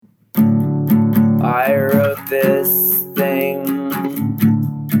I wrote this thing.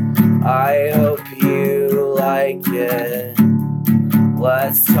 I hope you like it.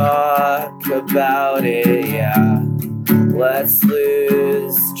 Let's talk about it, yeah. Let's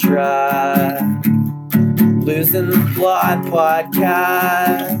lose track. Losing the Plot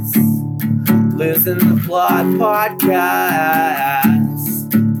Podcast. Losing the Plot Podcast.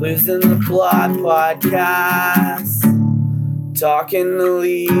 Losing the Plot Podcast. Talking to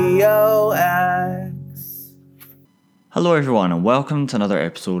Leo X. Hello everyone and welcome to another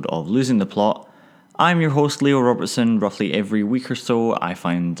episode of Losing the Plot. I'm your host Leo Robertson. Roughly every week or so I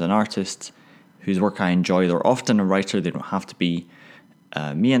find an artist whose work I enjoy. They're often a writer, they don't have to be.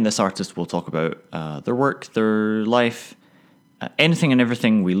 Me and this artist will talk about their work, their life, anything and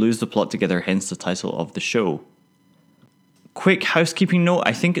everything. We lose the plot together, hence the title of the show. Quick housekeeping note,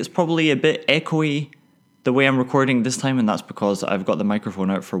 I think it's probably a bit echoey the way I'm recording this time, and that's because I've got the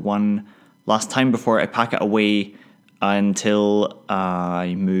microphone out for one last time before I pack it away until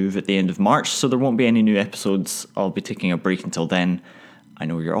I move at the end of March, so there won't be any new episodes. I'll be taking a break until then. I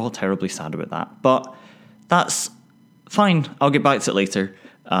know you're all terribly sad about that, but that's fine. I'll get back to it later.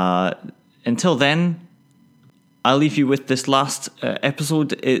 Until then, I'll leave you with this last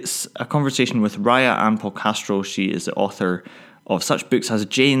episode. It's a conversation with Raya Ampol-Castro. She is the author of such books as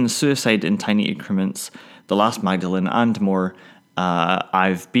Jane, Suicide in Tiny Increments, The Last Magdalene, and more.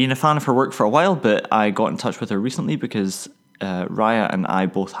 I've been a fan of her work for a while, but I got in touch with her recently because Raya and I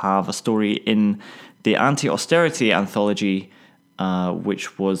both have a story in the Anti-Austerity Anthology,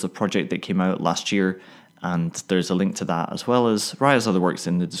 which was a project that came out last year, and there's a link to that as well as Raya's other works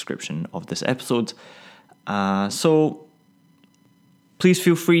in the description of this episode. So please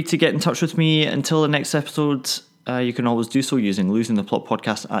feel free to get in touch with me until the next episode. You can always do so using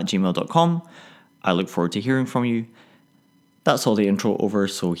losingtheplotpodcast@gmail.com. I look forward to hearing from you. That's all the intro over,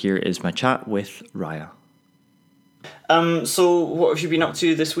 so here is my chat with Raya. So what have you been up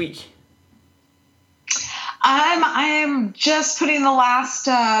to this week? I'm just putting the last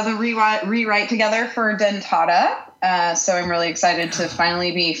the rewrite together for Dentata. So I'm really excited to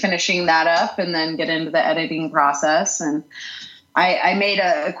finally be finishing that up and then get into the editing process. And I made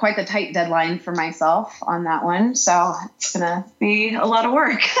quite the tight deadline for myself on that one, so it's gonna be a lot of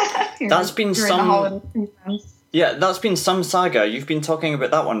work. That's been some saga. You've been talking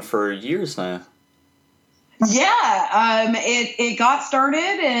about that one for years now. Yeah, it got started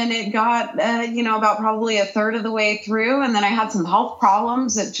and it got about probably a third of the way through, and then I had some health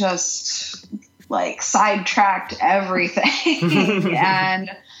problems that just sidetracked everything.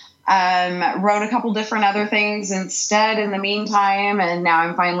 And wrote a couple different other things instead in the meantime, and now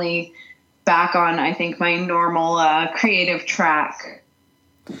I'm finally back on, I think, my normal creative track.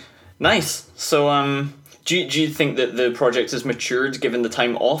 Nice. So, do you think that the project has matured given the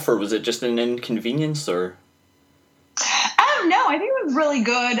time off, or was it just an inconvenience, or? No, I think it was really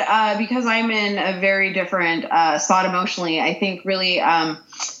good because I'm in a very different spot emotionally. I think really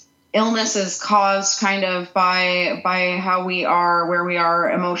illness is caused kind of by how we are, where we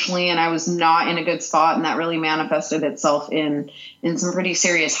are emotionally, and I was not in a good spot, and that really manifested itself in some pretty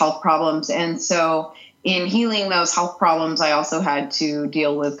serious health problems. And so in healing those health problems, I also had to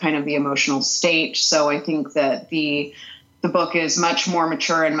deal with kind of the emotional state. So I think that the book is much more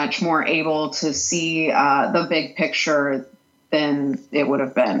mature and much more able to see the big picture than it would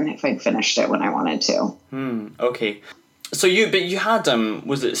have been if I'd finished it when I wanted to. Okay. So you had,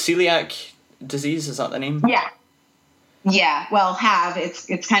 was it celiac disease? Is that the name? Yeah. Yeah. Well,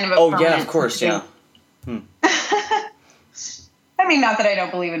 it's kind of a Oh, yeah, of course. Yeah. I mean, not that I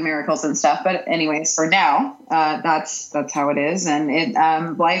don't believe in miracles and stuff, but anyways, for now, that's how it is.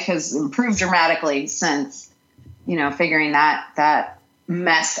 And life has improved dramatically since, figuring that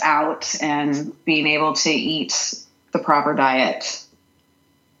mess out and being able to eat the proper diet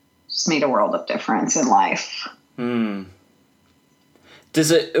just made a world of difference in life. Does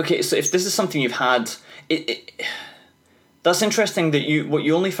it? Okay, so if this is something you've had, that's interesting that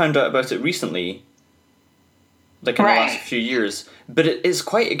you only found out about it recently, in the last few years. But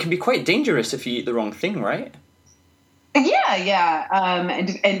it can be quite dangerous if you eat the wrong thing, right? Yeah.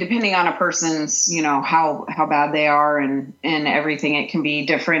 And depending on a person's, how bad they are and everything, it can be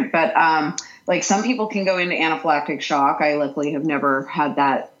different. But some people can go into anaphylactic shock. I luckily have never had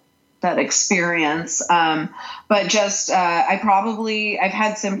that experience. But just, I've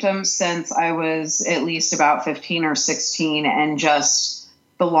had symptoms since I was at least about 15 or 16, and just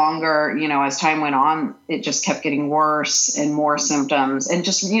the longer, as time went on, it just kept getting worse and more symptoms, and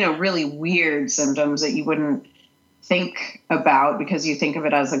just, really weird symptoms that you wouldn't think about, because you think of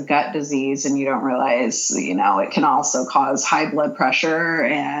it as a gut disease and you don't realize, it can also cause high blood pressure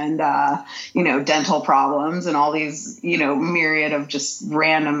and, dental problems and all these, myriad of just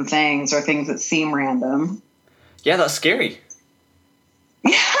random things or things that seem random. Yeah, that's scary.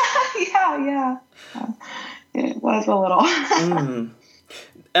 Yeah. It was a little.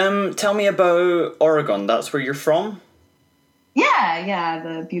 Tell me about Oregon. That's where you're from? Yeah,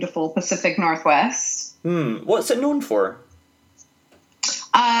 the beautiful Pacific Northwest. What's it known for?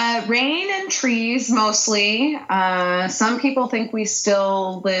 Rain and trees, mostly. Some people think we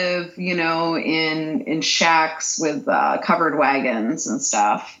still live, in shacks with covered wagons and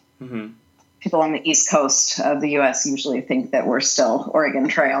stuff. Mm-hmm. People on the East Coast of the U.S. usually think that we're still Oregon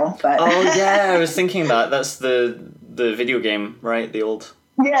Trail, but oh yeah, I was thinking that. That's the video game, right? The old.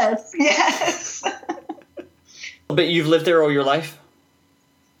 Yes. But you've lived there all your life?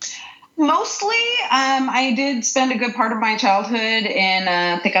 Mostly. I did spend a good part of my childhood in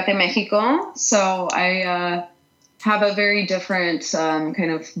Tecate, Mexico, so I have a very different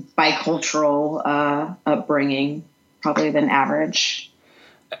kind of bicultural upbringing, probably than average.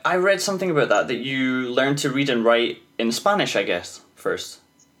 I read something about that you learned to read and write in Spanish, I guess, first.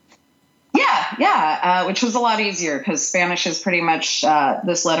 Yeah, which was a lot easier because Spanish is pretty much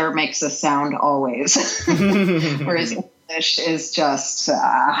this letter makes a sound always, whereas English is just...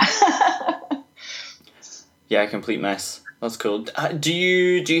 Yeah, a complete mess. That's cool. Do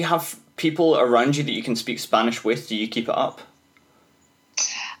you have people around you that you can speak Spanish with? Do you keep it up?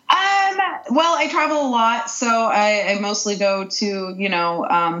 Well, I travel a lot, so I mostly go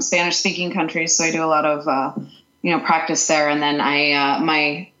to, Spanish-speaking countries, so I do a lot of, practice there, and then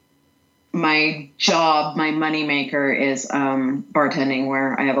my job, my moneymaker is bartending,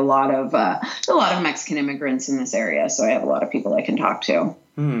 where I have a lot of Mexican immigrants in this area, so I have a lot of people I can talk to.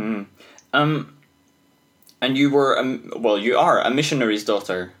 Mm-hmm. And you were, you are a missionary's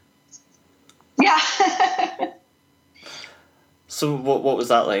daughter. Yeah. So what was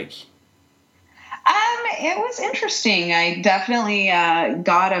that like? It was interesting. I definitely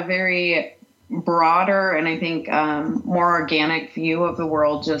got a very broader and I think more organic view of the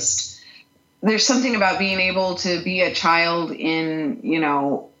world. Just there's something about being able to be a child in,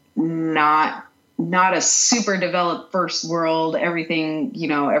 not a super developed first world, everything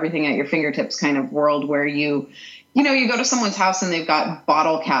at your fingertips kind of world where you go to someone's house and they've got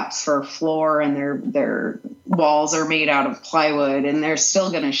bottle caps for a floor and their walls are made out of plywood and they're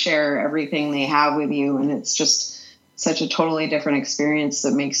still going to share everything they have with you. And it's just such a totally different experience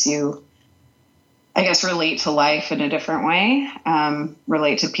that makes you, I guess, relate to life in a different way,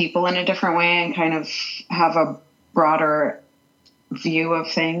 relate to people in a different way, and kind of have a broader view of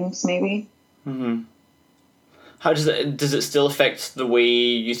things, maybe. Mm-hmm. How does it still affect the way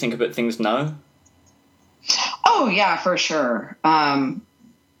you think about things now? Oh yeah, for sure.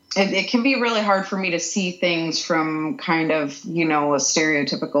 It can be really hard for me to see things from kind of, a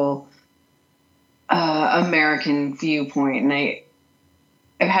stereotypical American viewpoint. And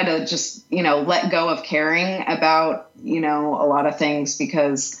I've had to just, let go of caring about, a lot of things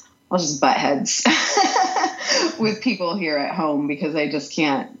because I'll just butt heads with people here at home because I just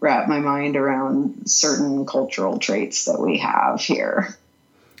can't wrap my mind around certain cultural traits that we have here.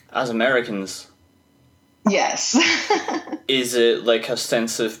 As Americans? Yes. Is it like a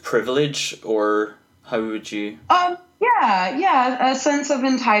sense of privilege, or how would you? Yeah, a sense of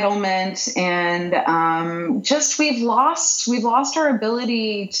entitlement, and just we've lost our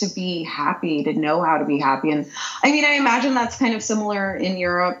ability to be happy, to know how to be happy. And I mean, I imagine that's kind of similar in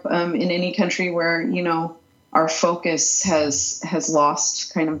Europe, in any country where our focus has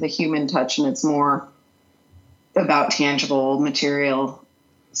lost kind of the human touch, and it's more about tangible material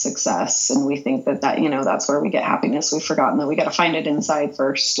success, and we think that that's where we get happiness. We've forgotten that we got to find it inside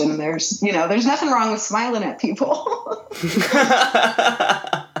first, and there's nothing wrong with smiling at people.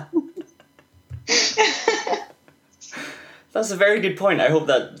 That's a very good point. I hope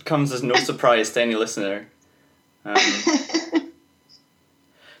that comes as no surprise to any listener.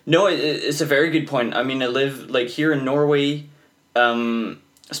 No, it's a very good point. I mean, I live here in Norway,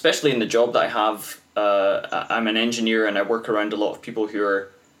 especially in the job that I have. I'm an engineer and I work around a lot of people who are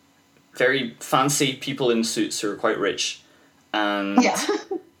very fancy people in suits who are quite rich, and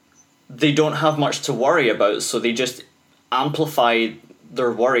they don't have much to worry about, so they just amplify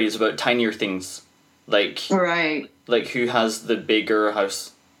their worries about tinier things, like who has the bigger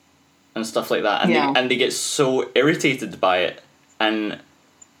house and stuff like that, and they get so irritated by it, and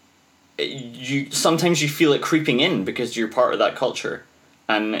sometimes you feel it creeping in because you're part of that culture,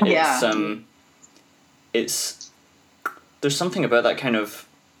 and it's there's something about that kind of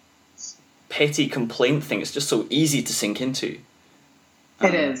petty complaint thing. It's just so easy to sink into.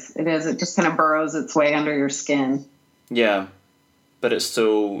 It is. It just kind of burrows its way under your skin. Yeah, but it's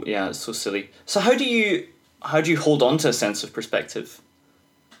so silly. So how do you hold on to a sense of perspective?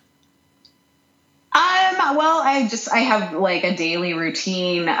 Well, I have like a daily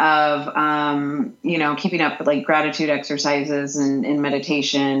routine of, keeping up with like gratitude exercises and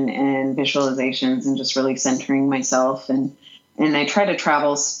meditation and visualizations and just really centering myself. And I try to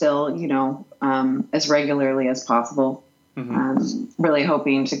travel still, as regularly as possible. Mm-hmm. Really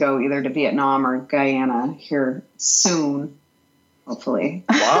hoping to go either to Vietnam or Guyana here soon, hopefully.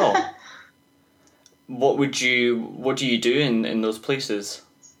 Wow. What do you do in those places?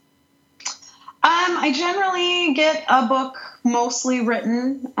 I generally get a book mostly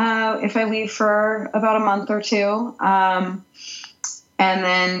written if I leave for about a month or two. And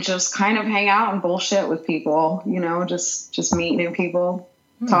then just kind of hang out and bullshit with people, just meet new people,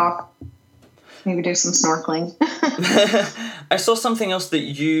 talk, maybe do some snorkeling. I saw something else that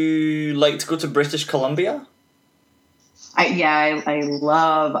you like to go to British Columbia. I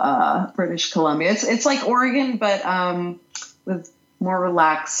love British Columbia. It's like Oregon, but with more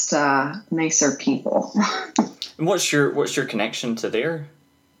relaxed, nicer people. And what's your connection to there?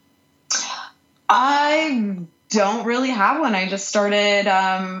 I don't really have one. I just started,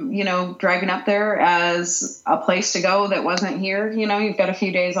 driving up there as a place to go that wasn't here. You've got a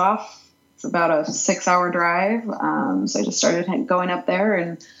few days off. It's about a 6-hour drive. So I just started going up there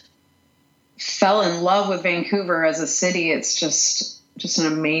and fell in love with Vancouver as a city. It's just an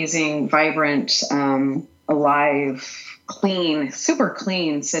amazing, vibrant, alive, clean, super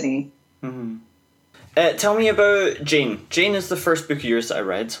clean city. Mm-hmm. Tell me about Jane. Jane is the first book of yours that I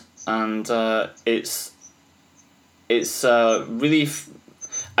read, and it's really,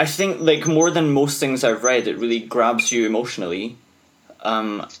 I think, like, more than most things I've read, it really grabs you emotionally,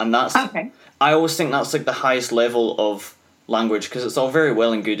 and that's okay. I always think that's like the highest level of language, because it's all very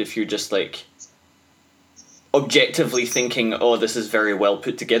well and good if you're just like objectively thinking, oh, this is very well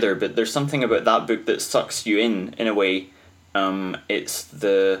put together, but there's something about that book that sucks you in a way. It's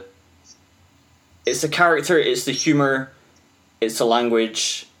the character, it's the humor, it's the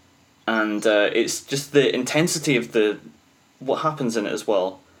language, and it's just the intensity of what happens in it as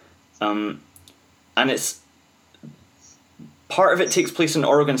well. And it's part of it takes place in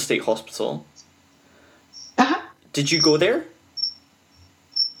Oregon State Hospital. Uh-huh. Did you go there?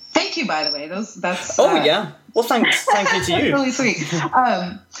 Thank you, by the way. That's yeah. Well, thank you to you. Really sweet.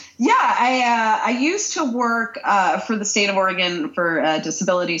 I used to work for the state of Oregon for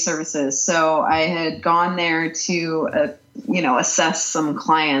disability services. So I had gone there to, assess some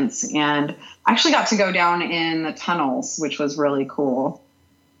clients, and actually got to go down in the tunnels, which was really cool.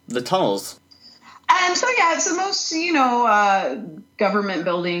 The tunnels? So most, government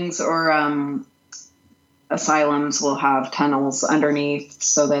buildings or asylums will have tunnels underneath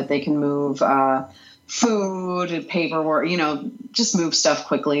so that they can move food and paperwork, just move stuff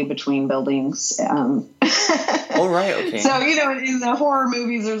quickly between buildings. Oh, right, okay. So, in the horror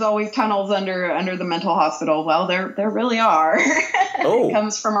movies, there's always tunnels under the mental hospital. Well, there really are. Oh. It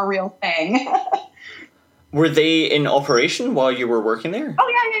comes from a real thing. Were they in operation while you were working there? Oh,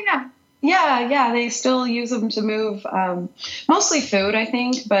 yeah. Yeah, they still use them to move mostly food, I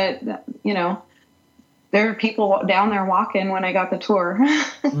think, but, there are people down there walking when I got the tour.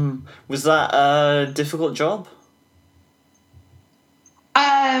 Was that a difficult job?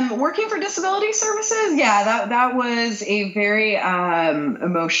 Working for disability services, that was a very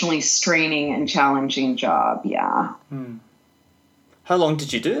emotionally straining and challenging job, yeah. How long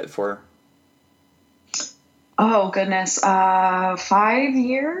did you do it for? Oh, goodness. 5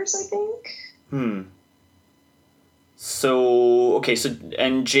 years, I think. So,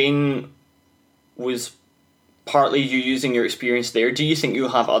 and Jane was partly you using your experience there. Do you think you'll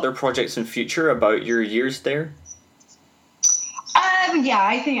have other projects in future about your years there?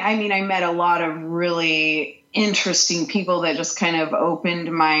 I met a lot of really interesting people that just kind of opened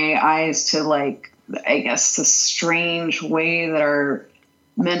my eyes to, like, I guess the strange way that our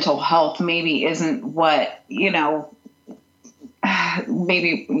mental health maybe isn't what, maybe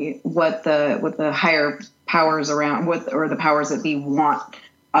what the higher powers around or the powers that be want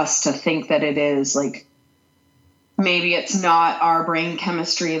us to think that it is. Like, maybe it's not our brain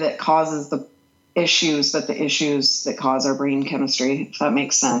chemistry that causes the issues, but the issues that cause our brain chemistry, if that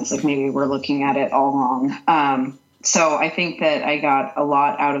makes sense. Like, maybe we're looking at it all wrong. So I think that I got a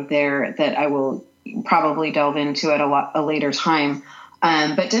lot out of there that I will probably delve into at a later time.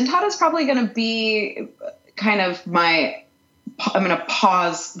 But Dentata is probably going to be kind of I'm going to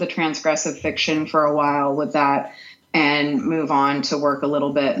pause the transgressive fiction for a while with that. and move on to work a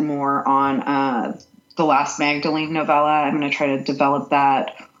little bit more on the Last Magdalene novella. I'm going to try to develop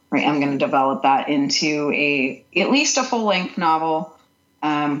that, or I'm going to develop that into at least a full-length novel.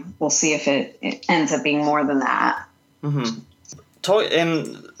 We'll see if it ends up being more than that. Mm-hmm.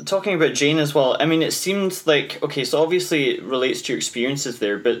 Talking about Jane as well, I mean, it seemed like, okay, so obviously it relates to your experiences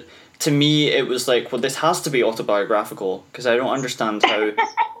there, but to me it was like, well, this has to be autobiographical, because I don't understand how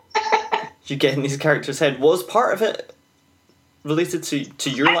you get in these characters' head. Was part of it related to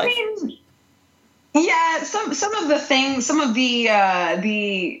your life? Mean, yeah, some of the things, some of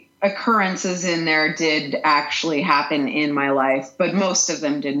the occurrences in there did actually happen in my life, but most of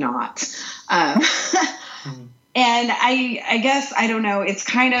them did not. And I guess, I don't know, it's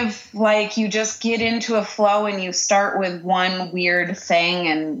kind of like you just get into a flow and you start with one weird thing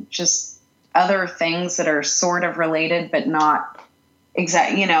and just other things that are sort of related, but not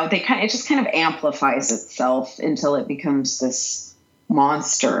exactly, it just kind of amplifies itself until it becomes this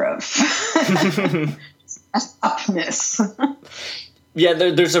monster of upness. Yeah,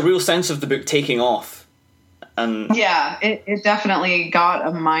 there's a real sense of the book taking off. Yeah, it definitely got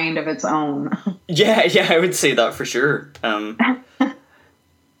a mind of its own. Yeah, I would say that for sure. So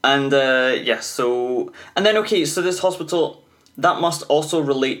and then, okay, so this hospital, that must also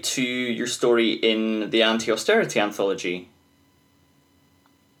relate to your story in the Anti-Austerity anthology.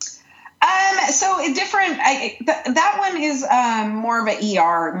 So different. That one is more of a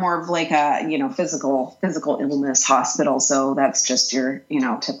ER, more of like a physical illness hospital. So that's just your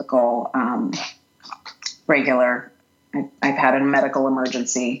typical regular. I've had a medical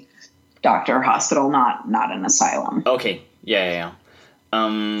emergency doctor hospital, not an asylum. Okay, yeah.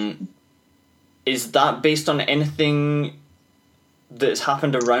 Is that based on anything that's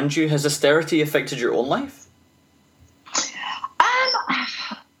happened around you? Has austerity affected your own life?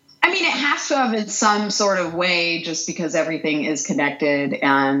 I mean, it has to have in some sort of way, just because everything is connected.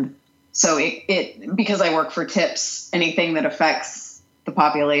 And so it because I work for TIPS, anything that affects the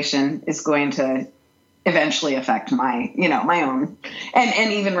population is going to eventually affect my own.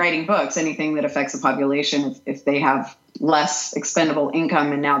 And even writing books, anything that affects the population, if they have less expendable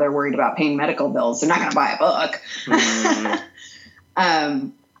income and now they're worried about paying medical bills, they're not going to buy a book. Mm-hmm.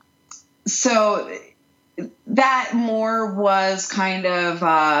 So that more was kind of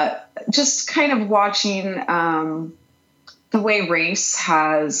just kind of watching the way race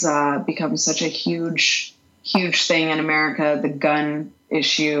has become such a huge thing in America, the gun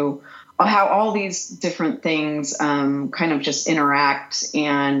issue, how all these different things kind of just interact,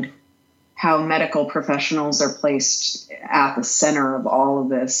 and how medical professionals are placed at the center of all of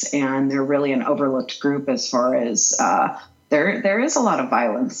this. And they're really an overlooked group as far as there is a lot of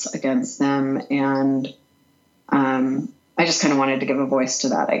violence against them. And I just kind of wanted to give a voice to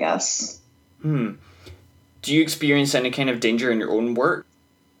that, I guess. Do you experience any kind of danger in your own work?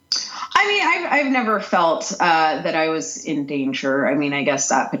 I mean, I've never felt that I was in danger. I mean, I guess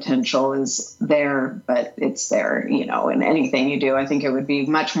that potential is there, but it's there, in anything you do. I think it would be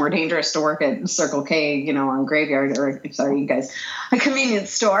much more dangerous to work at Circle K, on Graveyard, or sorry, you guys, a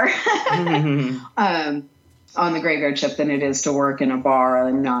convenience store on the graveyard shift than it is to work in a bar,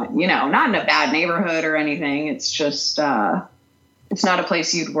 and not in a bad neighborhood or anything. It's just, it's not a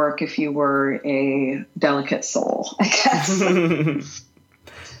place you'd work if you were a delicate soul, I guess.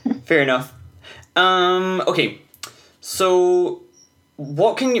 Fair enough. Okay, so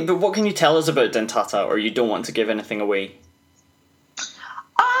what can you tell us about Dentata, or you don't want to give anything away?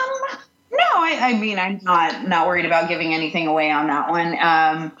 No, I mean, I'm not worried about giving anything away on that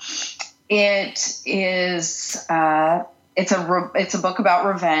one. It is it's a book about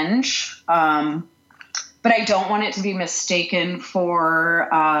revenge, but I don't want it to be mistaken for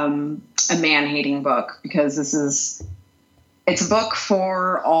a man-hating book, because it's a book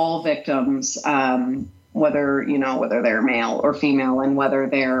for all victims, whether they're male or female, and whether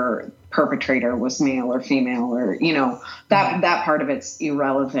their perpetrator was male or female, or that part of it's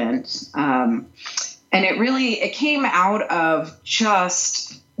irrelevant. And it came out of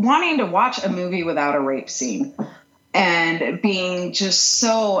just wanting to watch a movie without a rape scene, and being just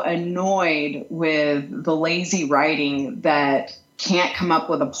so annoyed with the lazy writing that can't come up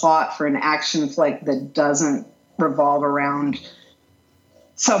with a plot for an action flick that doesn't revolve around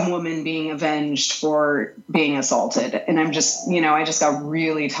some woman being avenged for being assaulted. And I'm just, I just got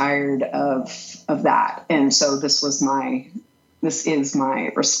really tired of that. And so this is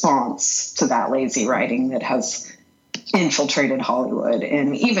my response to that lazy writing that has infiltrated Hollywood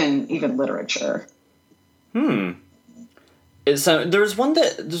and even literature. There's one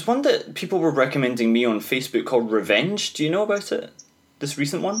that people were recommending me on Facebook called Revenge. Do you know about it? This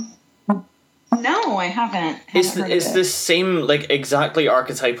recent one? No, I haven't. It's this same, like, exactly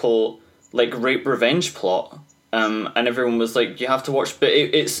archetypal, like, rape revenge plot. And everyone was like, you have to watch, but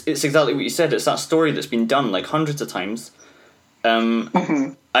it's exactly what you said. It's that story that's been done like hundreds of times. And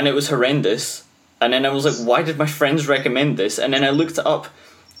it was horrendous. And then I was like, why did my friends recommend this? And then I looked it up,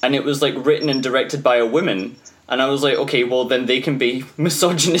 and it was like written and directed by a woman. And I was like, okay, well then they can be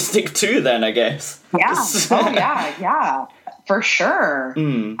misogynistic too then, I guess. Yeah. Yeah. For sure.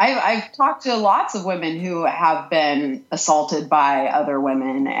 I've talked to lots of women who have been assaulted by other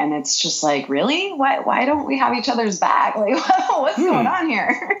women, and it's just like, really? Why don't we have each other's back? Like, what's going on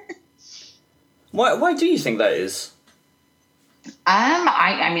here? Why do you think that is?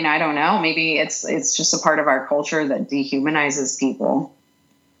 I mean, I don't know. Maybe it's just a part of our culture that dehumanizes people.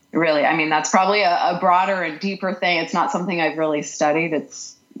 Really, I mean, that's probably a broader and deeper thing. It's not something I've really studied.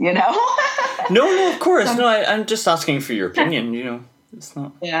 It's, you know. No, of course. No, I'm just asking for your opinion, you know. It's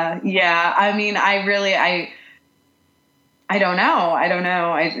not. Yeah. I mean, I don't know.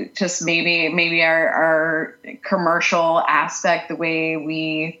 I just maybe our commercial aspect, the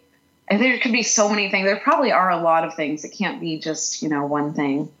way I think there could be so many things. There probably are a lot of things. It can't be just, you know, one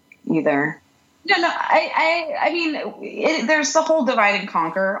thing either. No. I mean, there's the whole divide and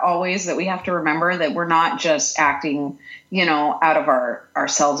conquer always that we have to remember, that we're not just acting, you know, out of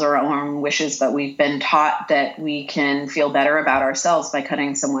ourselves or our own wishes, but we've been taught that we can feel better about ourselves by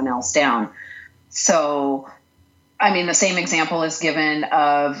cutting someone else down. So, I mean, the same example is given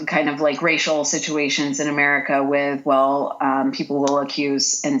of kind of like racial situations in America with, people will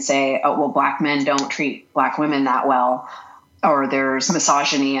accuse and say, oh, well, black men don't treat black women that well, or there's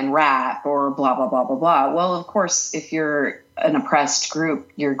misogyny in rap, or blah, blah, blah, blah, blah. Well, of course, if you're an oppressed group,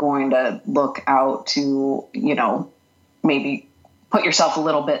 you're going to look out to, you know, maybe put yourself a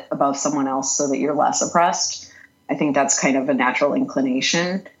little bit above someone else so that you're less oppressed. I think that's kind of a natural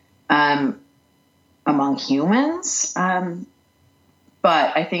inclination among humans. But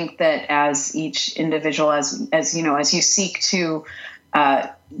I think that as each individual, as you know, as you seek to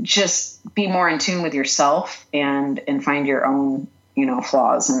just be more in tune with yourself and find your own, you know,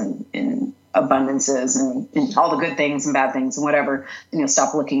 flaws and abundances and all the good things and bad things and whatever, you know,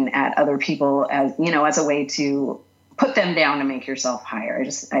 stop looking at other people as, you know, as a way to put them down to make yourself higher.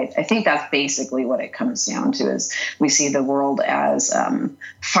 I think that's basically what it comes down to, is we see the world as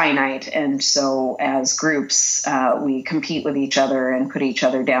finite. And so as groups, we compete with each other and put each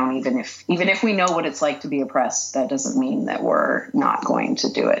other down. Even if we know what it's like to be oppressed, that doesn't mean that we're not going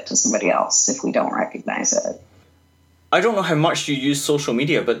to do it to somebody else if we don't recognize it. I don't know how much you use social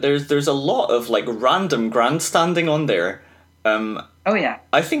media, but there's a lot of like random grandstanding on there. Oh yeah.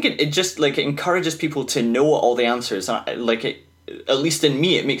 I think it just like it encourages people to know all the answers. Like it, at least in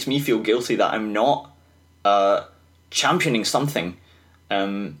me, it makes me feel guilty that I'm not championing something.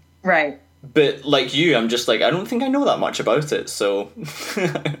 Right. But like you, I'm just like, I don't think I know that much about it, so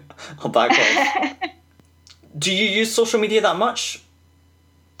I'll back off. Do you use social media that much?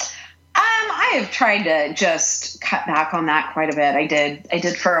 I have tried to just cut back on that quite a bit. I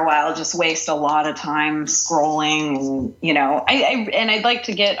did for a while, just waste a lot of time scrolling, and, you know, I'd like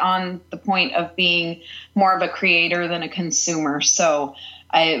to get on the point of being more of a creator than a consumer. So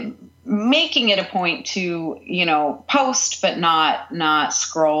I'm making it a point to, you know, post, but not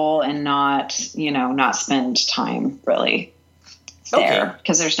scroll, and not spend time really there,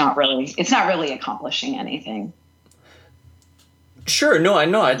 because it's not really accomplishing anything. Sure, no, I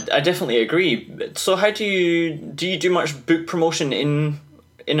know, I definitely agree. So how do you do much book promotion in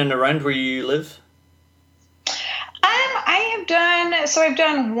and around where you live? I've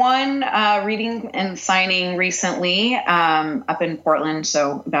done one reading and signing recently up in Portland,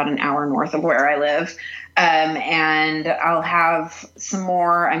 so about an hour north of where I live. And I'll have some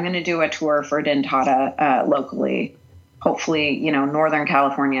more. I'm going to do a tour for Dentata locally, hopefully, you know, Northern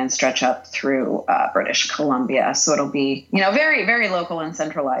California, and stretch up through British Columbia. So it'll be, you know, very, very local and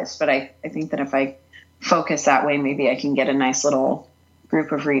centralized. But I think that if I focus that way, maybe I can get a nice little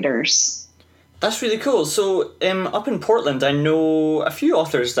group of readers. That's really cool. So up in Portland, I know a few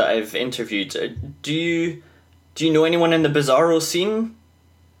authors that I've interviewed. Do you know anyone in the Bizarro scene?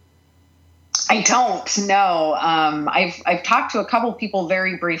 I don't know. I've talked to a couple of people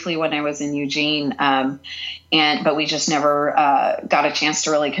very briefly when I was in Eugene, but we just never got a chance to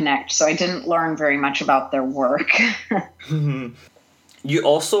really connect. So I didn't learn very much about their work. You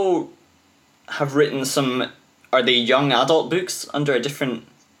also have written some, are they young adult books under a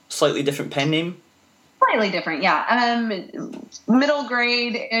slightly different pen name? Slightly different, yeah. Middle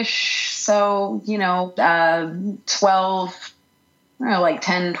grade-ish, so, you know, 12, like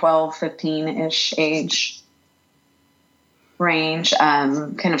 10, 12, 15-ish age. range,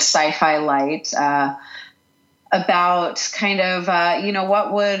 kind of sci-fi light, about kind of,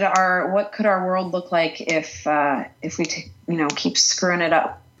 what could our world look like if we keep screwing it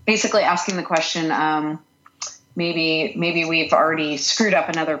up? Basically asking the question, maybe we've already screwed up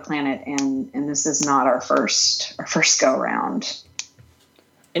another planet and this is not our first go round.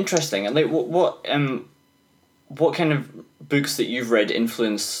 Interesting. And like, what kind of books that you've read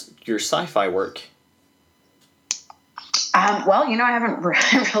influence your sci-fi work? Well, I haven't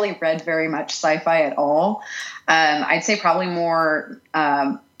really read very much sci-fi at all. I'd say probably more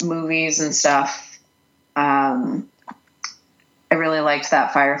movies and stuff. I really liked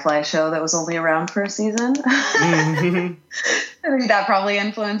that Firefly show that was only around for a season. I think that probably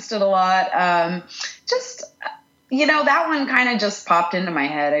influenced it a lot. That one kind of just popped into my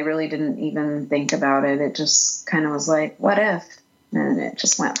head. I really didn't even think about it. It just kind of was like, what if? And it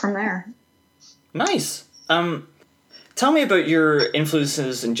just went from there. Nice. Tell me about your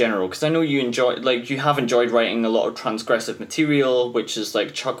influences in general, because I know you have enjoyed writing a lot of transgressive material, which is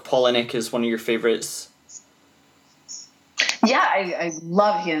like Chuck Palahniuk is one of your favorites. Yeah, I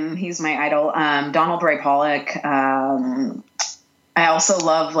love him. He's my idol. Donald Ray Pollock. I also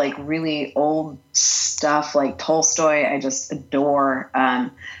love like really old stuff like Tolstoy. I just adore.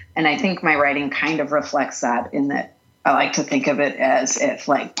 And I think my writing kind of reflects that in that I like to think of it as if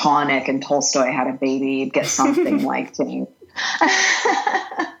like Palahniuk and Tolstoy had a baby, you'd get something like me.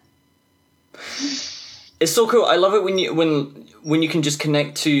 It's so cool. I love it when you can just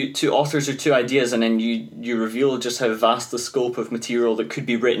connect to authors or to ideas, and then you reveal just how vast the scope of material that could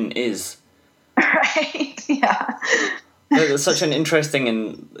be written is. Right. Yeah. It's such an interesting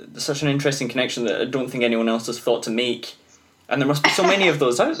connection that I don't think anyone else has thought to make, and there must be so many of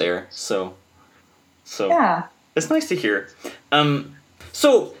those out there. So yeah, it's nice to hear. Is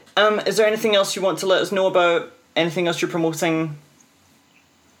there anything else you want to let us know about? Anything else you're promoting?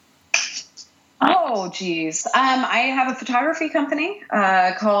 Oh, geez. I have a photography company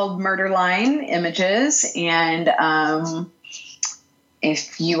called Murderline Images, and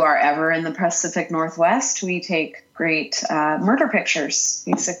if you are ever in the Pacific Northwest, we take great murder pictures.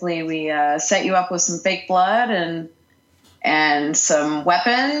 Basically, we set you up with some fake blood and some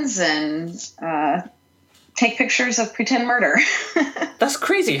weapons and take pictures of pretend murder. That's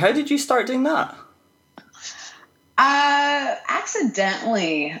crazy. How did you start doing that?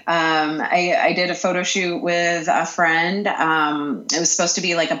 Accidentally. I did a photo shoot with a friend. It was supposed to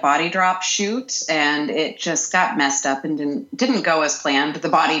be like a body drop shoot, and it just got messed up and didn't go as planned. The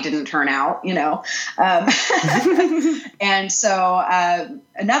body didn't turn out, And so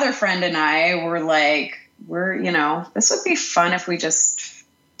another friend and I were like, this would be fun if we just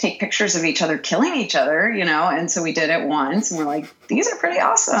take pictures of each other killing each other, And so we did it once, and we're like, these are pretty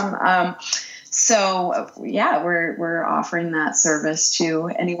awesome. So yeah, we're offering that service to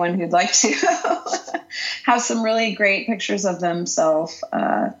anyone who'd like to have some really great pictures of themselves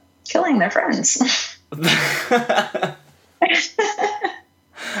killing their friends.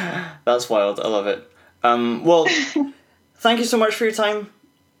 That's wild. I love it. Well, thank you so much for your time.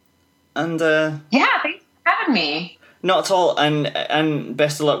 And yeah, thanks for having me. Not at all. And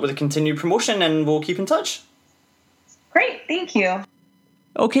best of luck with the continued promotion, and we'll keep in touch. Great, thank you.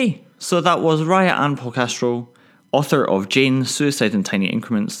 Okay, so that was Raya Ann Paul Castro, author of Jane, Suicide in Tiny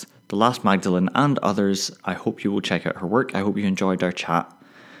Increments, The Last Magdalene, and others. I hope you will check out her work. I hope you enjoyed our chat.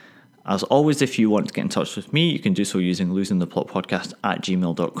 As always, if you want to get in touch with me, you can do so using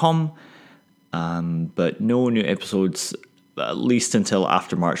losingtheplotpodcast@gmail.com. But no new episodes, at least until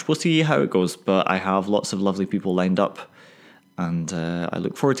after March. We'll see how it goes, but I have lots of lovely people lined up, and I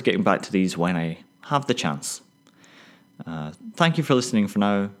look forward to getting back to these when I have the chance. Thank you for listening for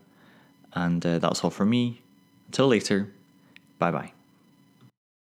now, and that's all from me. Until later, bye bye.